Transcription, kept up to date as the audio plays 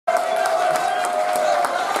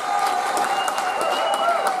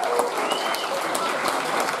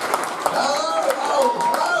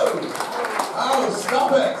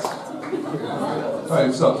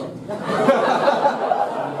Dave, stop.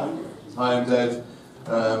 Hi, I'm Dave.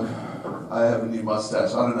 I have a new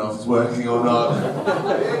mustache. I don't know if it's working or not.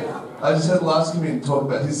 I just had the last comedian talk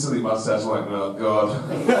about his silly mustache. I'm like, oh god.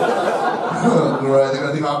 Great, they're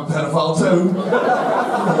gonna think I'm a pedophile too.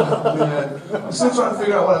 Yeah. I'm still trying to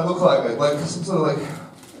figure out what I look like some sort of like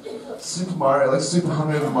Super Mario, like super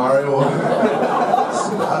hungover Mario, or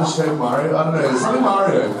super out of shape Mario. I don't know. Something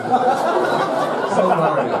Mario. Something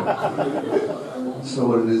Mario. Not sure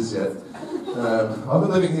what it is yet. I've been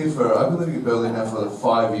living in Berlin now for like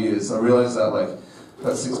 5 years. I realised that like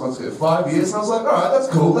about 6 months ago. 5 years, and I was like, all right, that's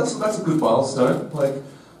cool. That's a good milestone. Like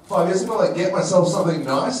 5 years, I'm gonna like get myself something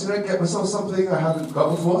nice, get myself something I haven't got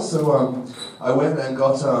before. So I went and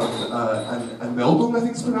got a Meldung, I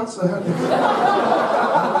think it's pronounced. I'm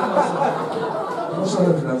not sure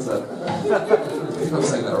how to pronounce that. I think I'm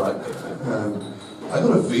saying that right. I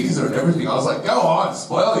got a visa and everything. I was like, go on,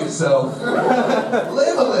 spoil yourself.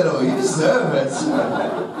 Live a little, you deserve it.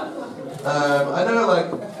 I know, like,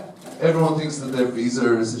 everyone thinks that their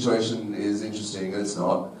visa situation is interesting, and it's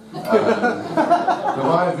not. But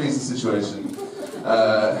my visa situation,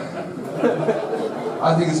 I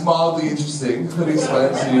think it's mildly interesting. Let me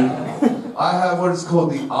explain it to you. I have what is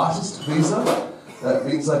called the artist visa. That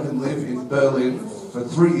means I can live in Berlin for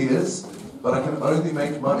 3 years, but I can only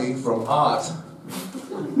make money from art.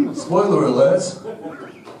 Spoiler alert,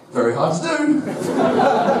 very hard to do.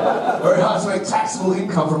 Very hard to make taxable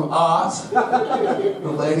income from art.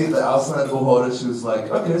 The lady at the Auslandsbehörde, she was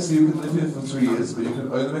like, okay, so you can live here for 3 years, but you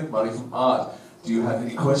can only make money from art. Do you have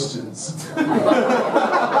any questions?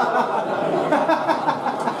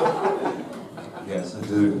 Yes, I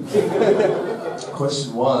do.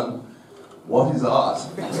 Question 1, what is art?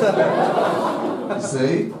 You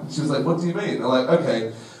see? She was like, what do you mean? I'm like,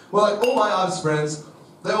 okay, well, like all my artist friends,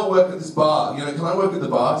 they all work at this bar. Can I work at the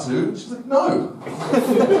bar too? She's like, no.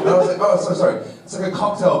 And I was like, oh, so sorry. It's like a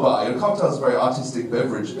cocktail bar. Cocktail is a very artistic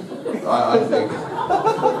beverage, I think.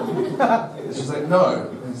 And she's like, no.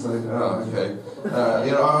 And he's like, oh, okay.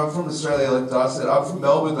 I'm from Australia, like Darcy said. I'm from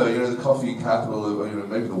Melbourne, though. The coffee capital of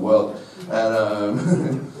maybe the world. And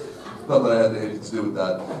not that I had anything to do with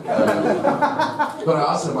that. But I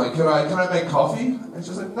asked her, like, can I make coffee? And she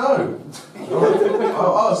was like, no.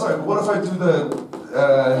 Oh, sorry. But what if I do the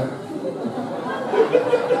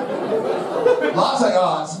latte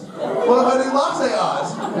art? What if I do latte art?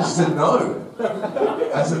 And she said, no.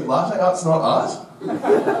 I said, latte art's not art?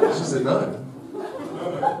 She said, no.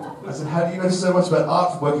 I said, how do you know so much about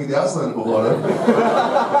art from working at the Auslandsbehörde?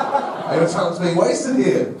 Your time's being wasted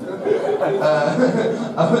here.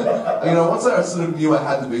 Once I sort of knew I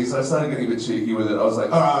had the visa, I started getting a bit cheeky with it. I was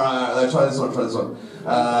like, all right, try this one. Can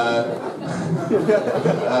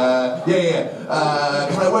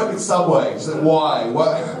I work at Subway? She said, why?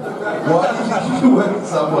 Why do you think you can work at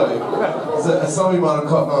Subway? So, some of you might have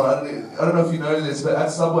caught on. I don't know if you know this, but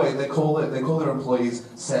at Subway they call their employees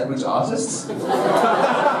sandwich artists. And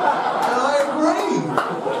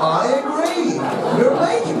I agree. You're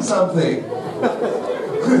making something.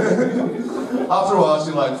 After a while,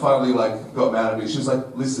 she finally got mad at me. She was like,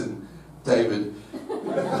 listen, David.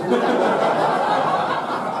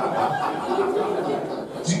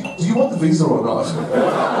 Do you want the visa or not?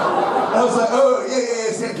 And I was like, oh,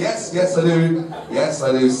 yes, I do. Yes,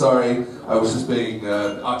 I do, sorry. I was just being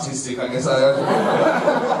artistic, I guess. I don't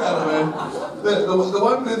know. The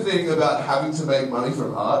one good thing about having to make money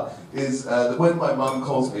from art is that when my mum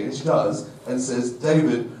calls me, and she does, and says,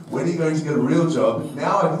 David, when are you going to get a real job?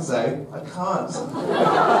 Now I can say, I can't.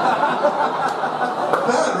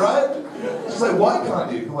 Bad, right? She's like, why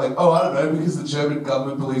can't you? I'm like, oh, I don't know, because the German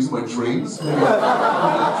government believes in my dreams. Maybe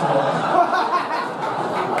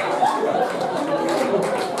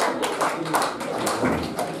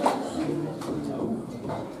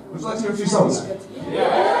would you like to hear a few songs?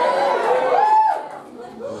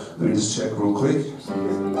 Let me just check real quick.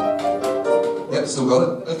 Yep, still got it.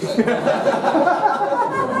 Okay.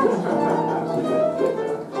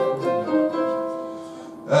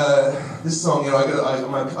 This song,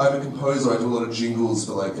 I'm a composer. I do a lot of jingles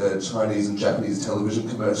for Chinese and Japanese television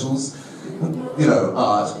commercials.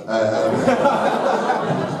 Art.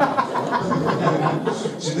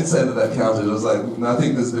 She did say that counted. I was like, I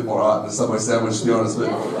think there's a bit more art in the Subway sandwich, to be honest.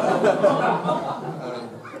 But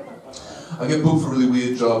I get booked for really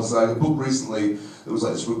weird jobs. I got booked recently. It was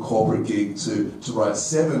this real corporate gig to write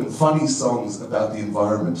 7 funny songs about the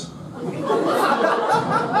environment.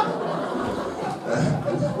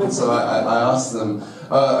 And so I asked them,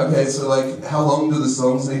 okay, so how long do the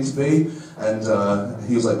songs need to be? And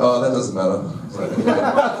he was like, oh, that doesn't matter. I was like,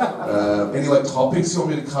 okay. Any topics you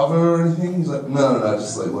want me to cover or anything? He's like, no,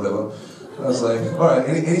 just whatever. I was like, all right,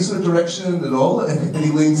 any sort of direction at all? And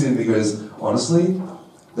he leans in and he goes, honestly,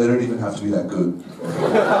 they don't even have to be that good.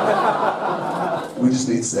 We just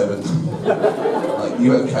need 7. Like,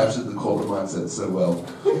 you have captured the corporate mindset so well.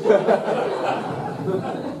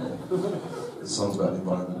 The song's about the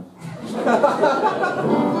environment.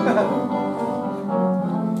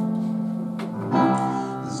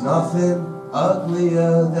 There's nothing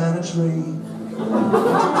uglier than a tree.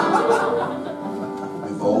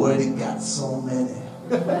 We've already got so many.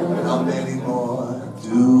 How many more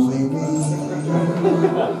do we need?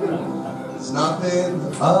 There's nothing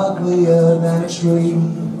uglier than a tree.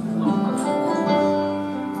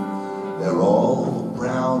 They're all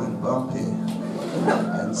brown and bumpy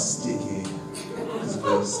and sticky because of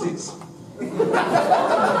those sticks.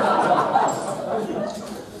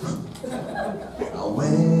 I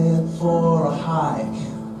went for a hike,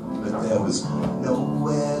 but there was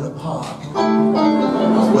nowhere to park. I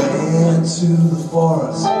went to the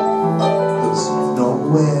forest, there was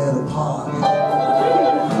nowhere to park. I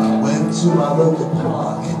went to my local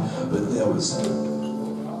park, but there was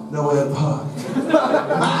nowhere to park.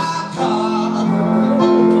 My car.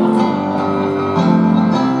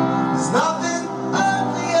 There's nothing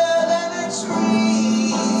uglier than a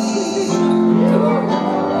tree.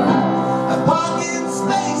 A parking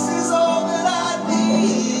space is all that I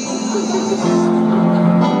need.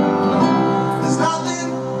 There's nothing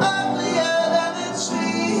uglier than a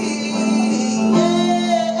tree.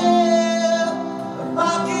 Yeah. A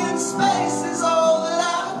parking space is all that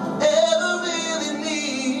I ever really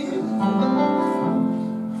need.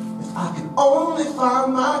 If I could only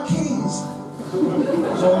find my keys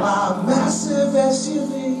for my massive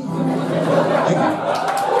SUV. Thank you.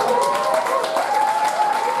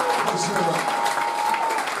 Thanks very much.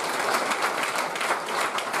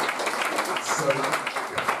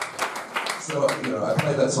 So, you know, I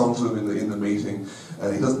played that song to him in the meeting,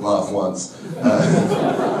 and he doesn't laugh once. And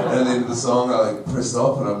at the end of the song, I like press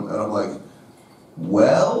stop, and I'm like,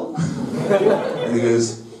 well? And he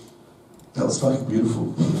goes, that was fucking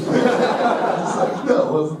beautiful. I was like, no,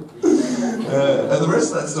 it wasn't. And the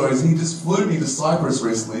rest of that story is he just flew me to Cyprus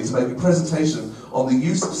recently to make a presentation on the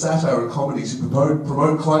use of satire and comedy to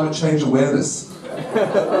promote climate change awareness.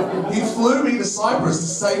 He flew me to Cyprus to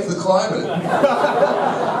save the climate.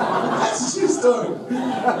 That's a true story.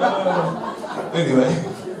 Anyway.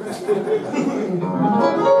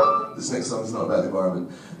 This next song is not about the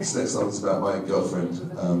environment. This next song is about my girlfriend.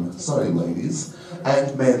 Sorry, ladies.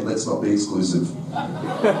 And men, let's not be exclusive.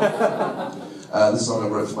 This song I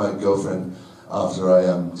wrote for my girlfriend after I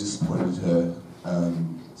disappointed her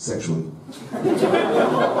sexually.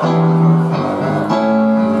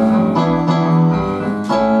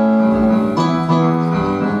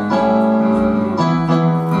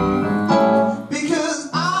 Because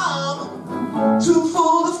I'm too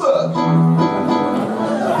full of fuck.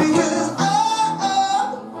 Because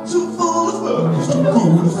I'm too full of fuck. Too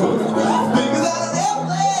full of fuck. Bigger than an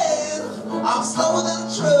airplane. I'm slower than a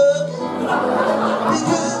truck.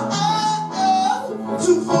 Because I'm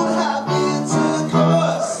too full of happy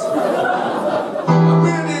intercourse.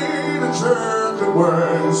 We need a jerk and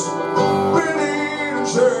words. We need a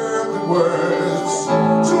jerk and words.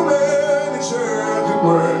 Too many jerk and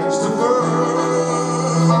words to burn.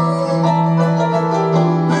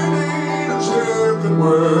 We need a jerk and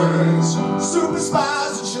words. Super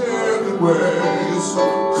spice and jerk and words.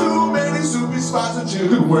 Too many super spice and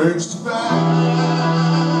jerk and words to find.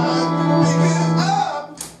 Because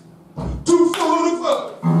I'm too full of fuck.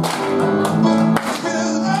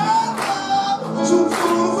 Because I'm too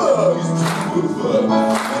full of fuck. He's too full of fuck.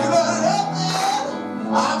 Because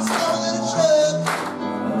I'm slower than a truck.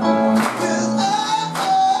 Because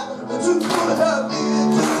I'm too full of happy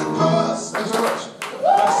intercourse. Thanks very much.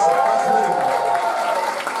 That's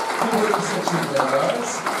good little section there,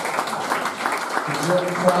 guys. Enjoy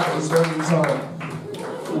the crowd. It was very good time.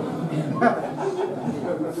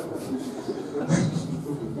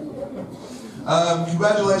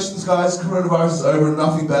 Congratulations, guys. Coronavirus is over and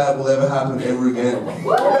nothing bad will ever happen ever again.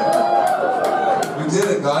 We did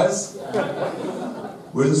it, guys.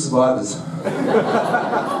 We're the survivors.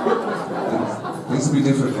 Things will be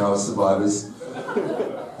different now as survivors.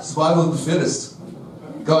 Survival of the fittest.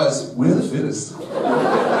 Guys, we're the fittest.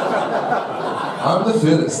 I'm the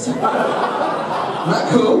fittest. Isn't that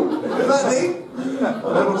cool? Isn't that neat?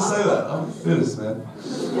 I'm able to say that. I'm the fittest, man.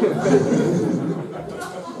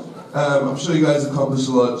 I'm sure you guys accomplished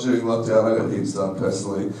a lot during lockdown. I got heaps done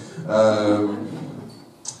personally. I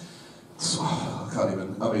can't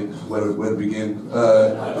even, I mean, where to begin?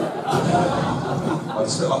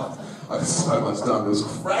 I I got so much done. It was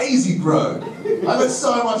crazy, bro. I got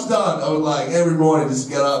so much done. I would like every morning just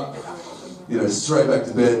get up, you know, straight back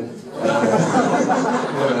to bed.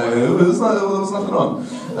 There was nothing on.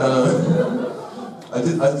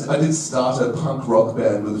 I did start a punk rock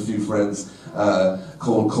band with a few friends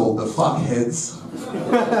called the Fuckheads.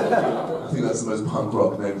 I think that's the most punk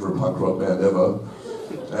rock name for a punk rock band ever.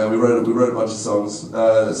 And we wrote a bunch of songs.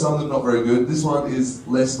 Some of them not very good. This one is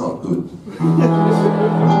less not good.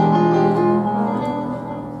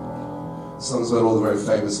 The song's about all the very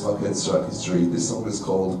famous fuckheads throughout history. This song is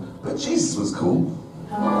called "But Jesus Was Cool."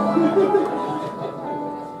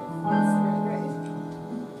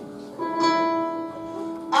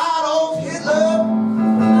 Adolf Hitler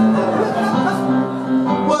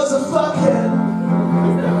was a fuckhead.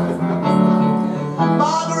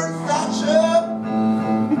 Margaret Thatcher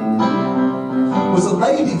was a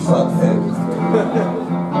lady fuckhead.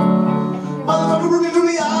 Motherfucker Rudy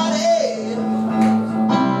Giuliani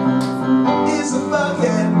is a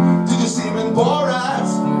fuckhead. Did you see him in Borat?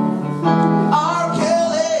 R.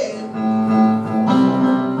 Kelly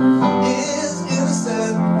is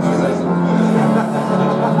innocent.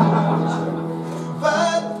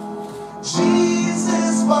 But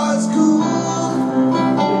Jesus was cool.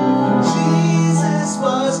 Jesus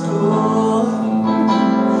was cool.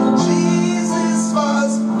 Jesus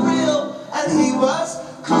was real, and he was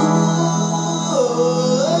cool.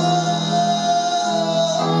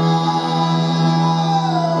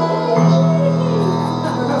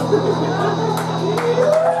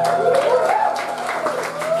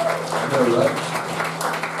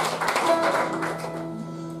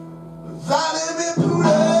 Vladimir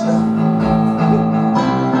Putin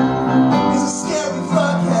is a scary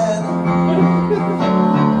fuckhead.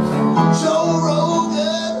 Joe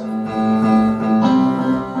Rogan,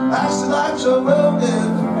 actually like Joe Rogan.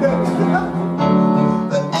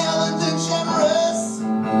 But Ellen DeGeneres,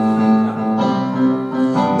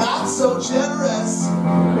 not so generous.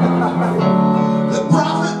 The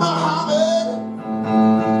Prophet Muhammad,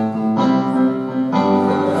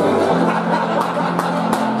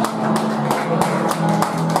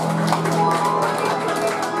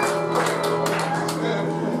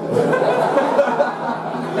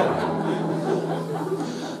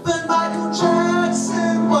 but Michael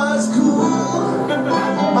Jackson was cool.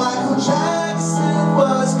 Michael Jackson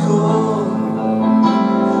was cool.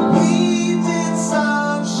 He did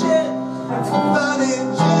some shit, but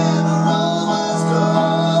in general was cool.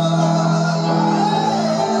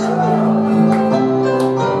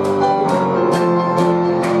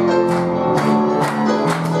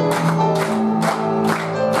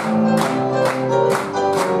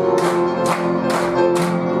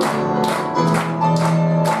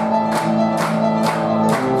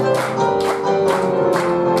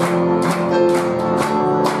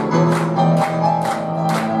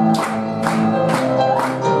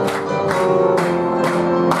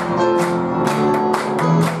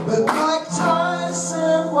 But Mike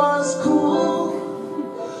Tyson was cool.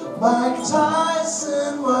 Mike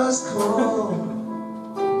Tyson was cool.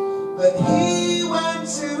 But he went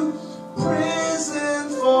to prison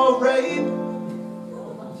for rape.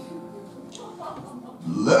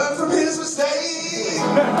 Learn from his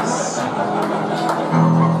mistakes.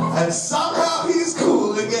 And somehow he's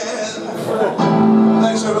cool again.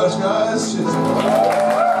 Thanks very much, guys. Cheers.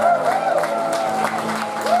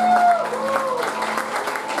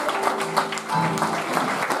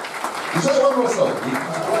 Is that one more song?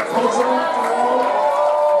 One more song?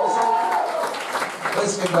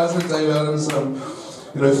 Thanks again, guys. I'm Dave Adams.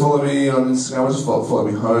 You know, follow me on Instagram. Just follow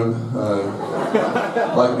me home.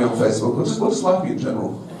 Like me on Facebook. Or just like me in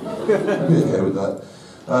general. I'd be okay with that.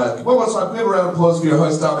 One more time, give a round of applause for your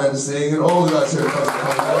host, Dartman Singh, and all the guys here at Cosmic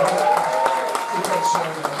Contact.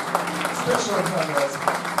 Special on time, guys.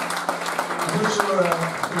 I'm pretty sure,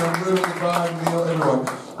 Ruben, the Brian, Neil, everyone.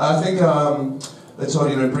 I think they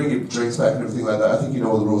told you, bring your drinks back and everything like that. I think you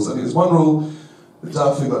know all the rules. I think there's one rule that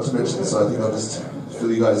Darth forgot to mention, so I think I'll just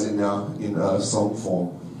fill you guys in now in song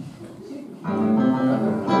form.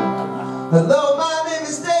 Hello, my name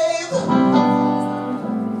is Dave.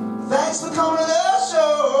 Thanks for coming to the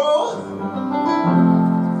show.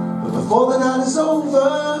 But before the night is over,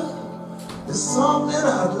 there's something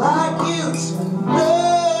I'd like you to know.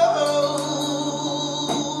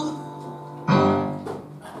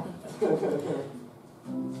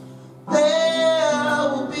 There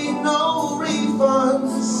will be no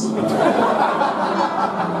refunds.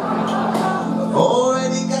 I've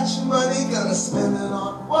already got your money, gonna spend it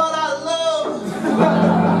on what I love.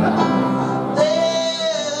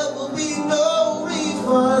 There will be no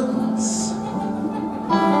refunds.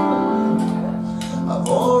 I've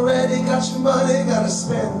already got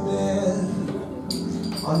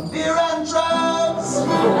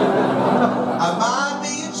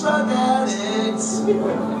drug addicts.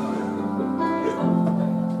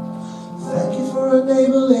 Thank you for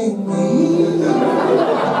enabling me. Yeah,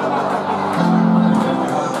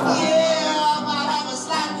 I might have a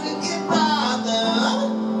slight drinking problem.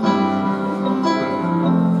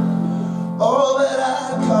 Oh, but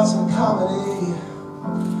I'd call some comedy.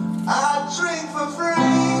 I'd drink for free.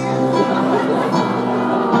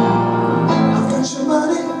 I've got your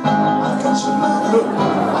money, I've got your money,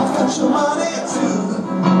 I've got your money too.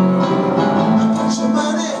 I've got your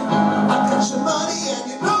money, I've got your money, and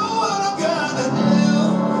you know what I'm gonna do.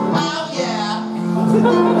 Oh yeah,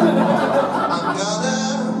 I'm gonna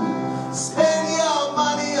spend your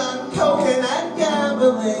money on cocaine and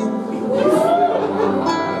gambling.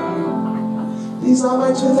 These are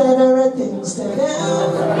my two favorite things to do.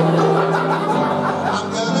 I'm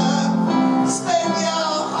gonna spend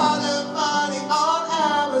your hard-earned money on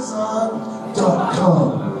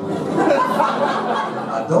Amazon.com.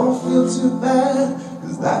 I don't feel too bad,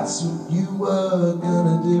 cause that's what you were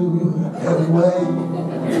gonna do anyway.